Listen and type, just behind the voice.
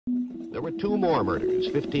There were two more murders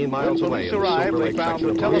 15 miles away. When police arrived, they found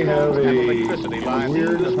the telephone and electricity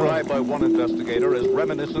lines described by one investigator as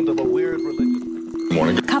reminiscent of a weird religion.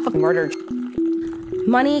 Morning. Cup of murder.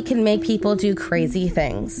 Money can make people do crazy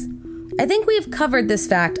things. I think we've covered this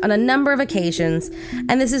fact on a number of occasions,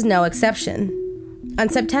 and this is no exception. On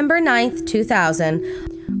September 9th, 2000,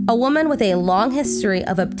 a woman with a long history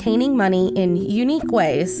of obtaining money in unique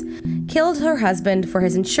ways killed her husband for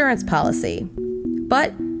his insurance policy.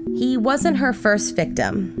 But he wasn't her first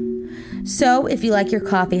victim. So, if you like your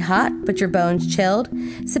coffee hot but your bones chilled,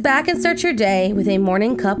 sit back and start your day with a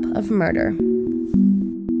morning cup of murder.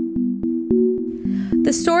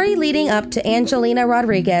 The story leading up to Angelina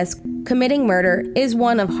Rodriguez committing murder is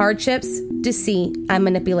one of hardships, deceit, and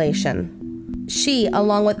manipulation. She,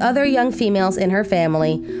 along with other young females in her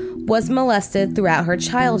family, was molested throughout her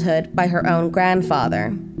childhood by her own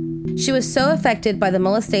grandfather. She was so affected by the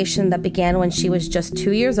molestation that began when she was just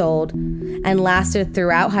 2 years old and lasted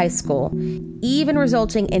throughout high school, even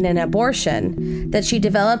resulting in an abortion, that she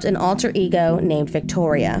developed an alter ego named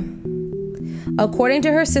Victoria. According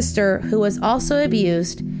to her sister, who was also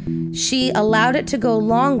abused, she allowed it to go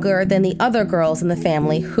longer than the other girls in the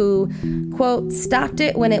family who, quote, stopped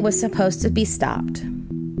it when it was supposed to be stopped.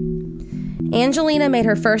 Angelina made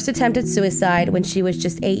her first attempt at suicide when she was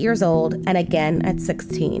just 8 years old and again at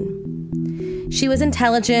 16. She was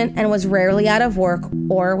intelligent and was rarely out of work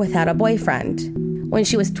or without a boyfriend. When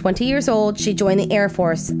she was 20 years old, she joined the Air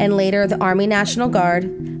Force and later the Army National Guard,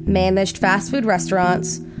 managed fast food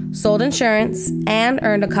restaurants, sold insurance, and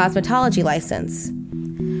earned a cosmetology license.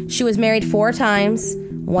 She was married 4 times,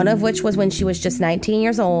 one of which was when she was just 19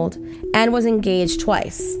 years old, and was engaged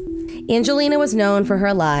twice. Angelina was known for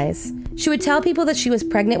her lies. She would tell people that she was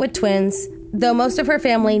pregnant with twins, though most of her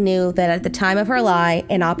family knew that at the time of her lie,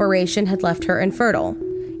 an operation had left her infertile.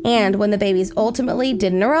 And when the babies ultimately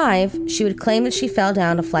didn't arrive, she would claim that she fell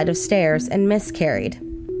down a flight of stairs and miscarried.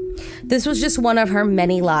 This was just one of her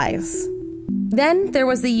many lies. Then there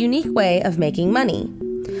was the unique way of making money.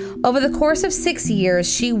 Over the course of 6 years,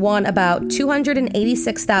 she won about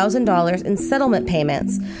 $286,000 in settlement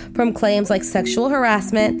payments from claims like sexual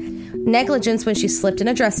harassment, negligence when she slipped in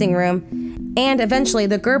a dressing room, and eventually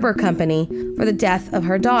the Gerber Company for the death of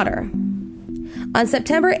her daughter. On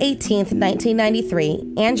September 18,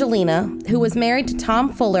 1993, Angelina, who was married to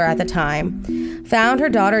Tom Fuller at the time, found her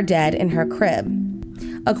daughter dead in her crib.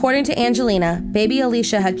 According to Angelina, baby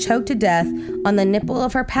Alicia had choked to death on the nipple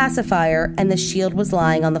of her pacifier and the shield was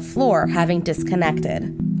lying on the floor, having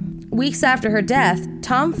disconnected. Weeks after her death,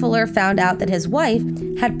 Tom Fuller found out that his wife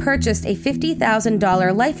had purchased a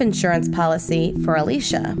 $50,000 life insurance policy for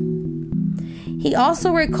Alicia. He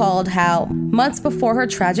also recalled how, months before her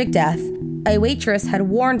tragic death, a waitress had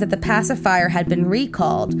warned that the pacifier had been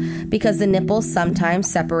recalled because the nipples sometimes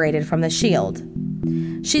separated from the shield.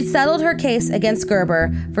 She'd settled her case against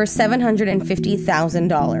Gerber for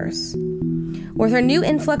 $750,000. With her new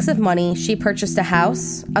influx of money, she purchased a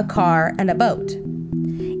house, a car, and a boat.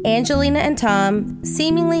 Angelina and Tom,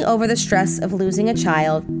 seemingly over the stress of losing a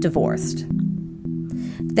child, divorced.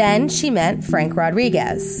 Then she met Frank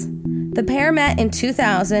Rodriguez. The pair met in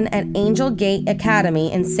 2000 at Angel Gate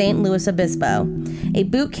Academy in St. Louis Obispo, a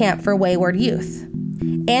boot camp for wayward youth.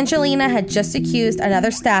 Angelina had just accused another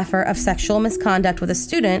staffer of sexual misconduct with a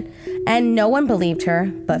student, and no one believed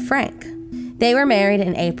her but Frank. They were married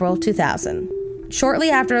in April 2000. Shortly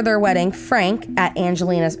after their wedding, Frank, at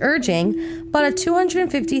Angelina's urging, bought a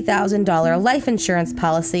 $250,000 life insurance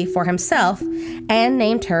policy for himself and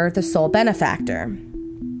named her the sole benefactor.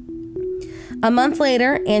 A month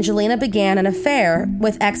later, Angelina began an affair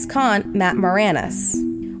with ex-con Matt Moranis.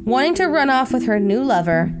 Wanting to run off with her new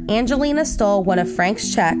lover, Angelina stole one of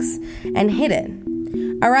Frank's checks and hid it.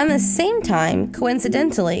 Around the same time,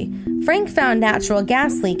 coincidentally, Frank found natural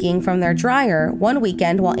gas leaking from their dryer one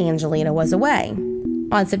weekend while Angelina was away.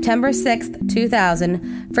 On September 6, 2000,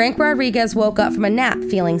 Frank Rodriguez woke up from a nap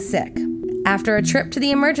feeling sick. After a trip to the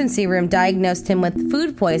emergency room diagnosed him with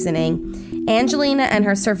food poisoning, Angelina and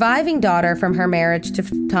her surviving daughter from her marriage to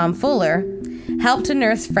Tom Fuller helped to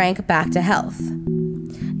nurse Frank back to health.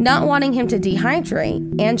 Not wanting him to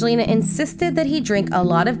dehydrate, Angelina insisted that he drink a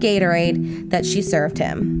lot of Gatorade that she served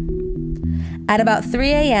him. At about 3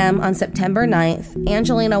 a.m. on September 9th,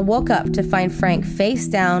 Angelina woke up to find Frank face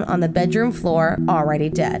down on the bedroom floor, already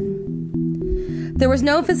dead. There was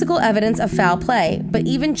no physical evidence of foul play, but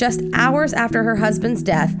even just hours after her husband's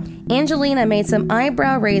death, Angelina made some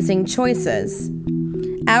eyebrow-raising choices.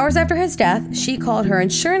 Hours after his death, she called her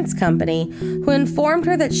insurance company, who informed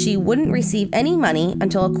her that she wouldn't receive any money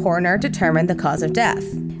until a coroner determined the cause of death.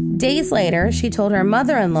 Days later, she told her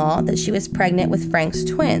mother-in-law that she was pregnant with Frank's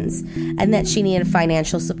twins and that she needed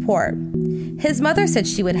financial support. His mother said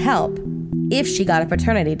she would help if she got a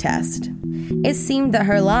paternity test. It seemed that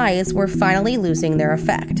her lies were finally losing their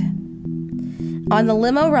effect. On the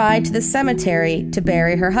limo ride to the cemetery to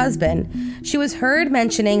bury her husband, she was heard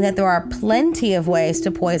mentioning that there are plenty of ways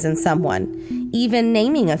to poison someone, even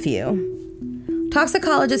naming a few.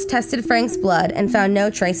 Toxicologists tested Frank's blood and found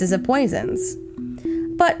no traces of poisons.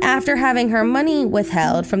 But after having her money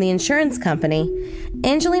withheld from the insurance company,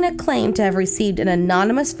 Angelina claimed to have received an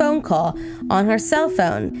anonymous phone call on her cell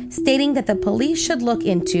phone stating that the police should look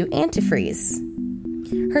into antifreeze.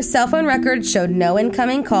 Her cell phone records showed no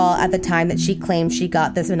incoming call at the time that she claimed she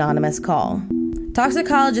got this anonymous call.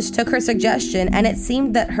 Toxicologists took her suggestion, and it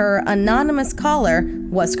seemed that her anonymous caller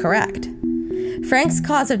was correct. Frank's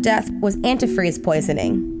cause of death was antifreeze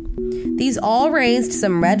poisoning. These all raised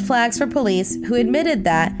some red flags for police, who admitted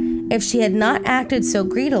that if she had not acted so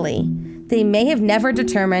greedily, they may have never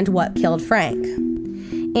determined what killed Frank.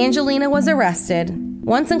 Angelina was arrested.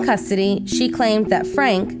 Once in custody, she claimed that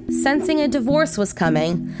Frank, sensing a divorce was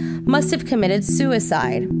coming, must have committed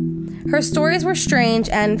suicide. Her stories were strange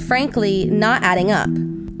and, frankly, not adding up.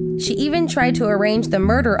 She even tried to arrange the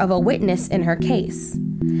murder of a witness in her case.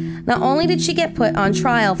 Not only did she get put on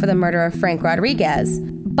trial for the murder of Frank Rodriguez,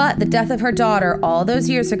 but the death of her daughter all those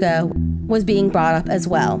years ago was being brought up as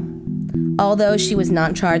well. Although she was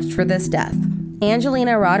not charged for this death,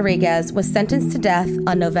 Angelina Rodriguez was sentenced to death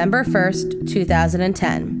on November 1st,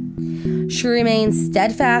 2010. She remains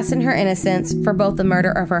steadfast in her innocence for both the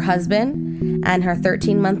murder of her husband and her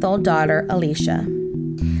 13-month-old daughter, Alicia.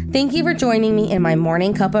 Thank you for joining me in my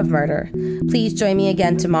morning cup of murder. Please join me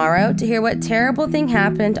again tomorrow to hear what terrible thing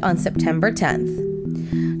happened on September 10th.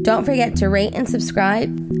 Don't forget to rate and subscribe,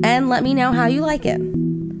 and let me know how you like it.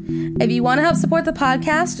 If you want to help support the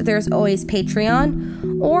podcast, there's always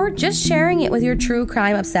Patreon, or just sharing it with your true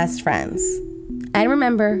crime-obsessed friends. And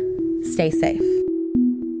remember, stay safe.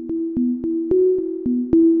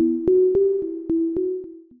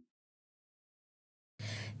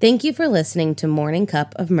 Thank you for listening to Morning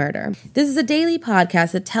Cup of Murder. This is a daily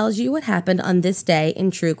podcast that tells you what happened on this day in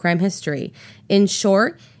true crime history. In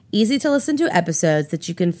short, easy to listen to episodes that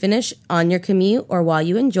you can finish on your commute or while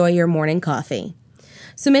you enjoy your morning coffee.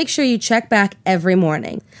 So make sure you check back every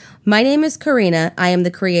morning. My name is Karina. I am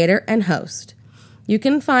the creator and host. You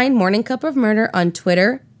can find Morning Cup of Murder on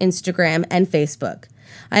Twitter, Instagram, and Facebook.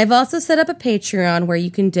 I have also set up a Patreon where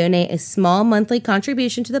you can donate a small monthly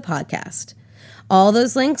contribution to the podcast. All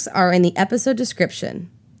those links are in the episode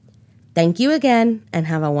description. Thank you again, and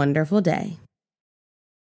have a wonderful day.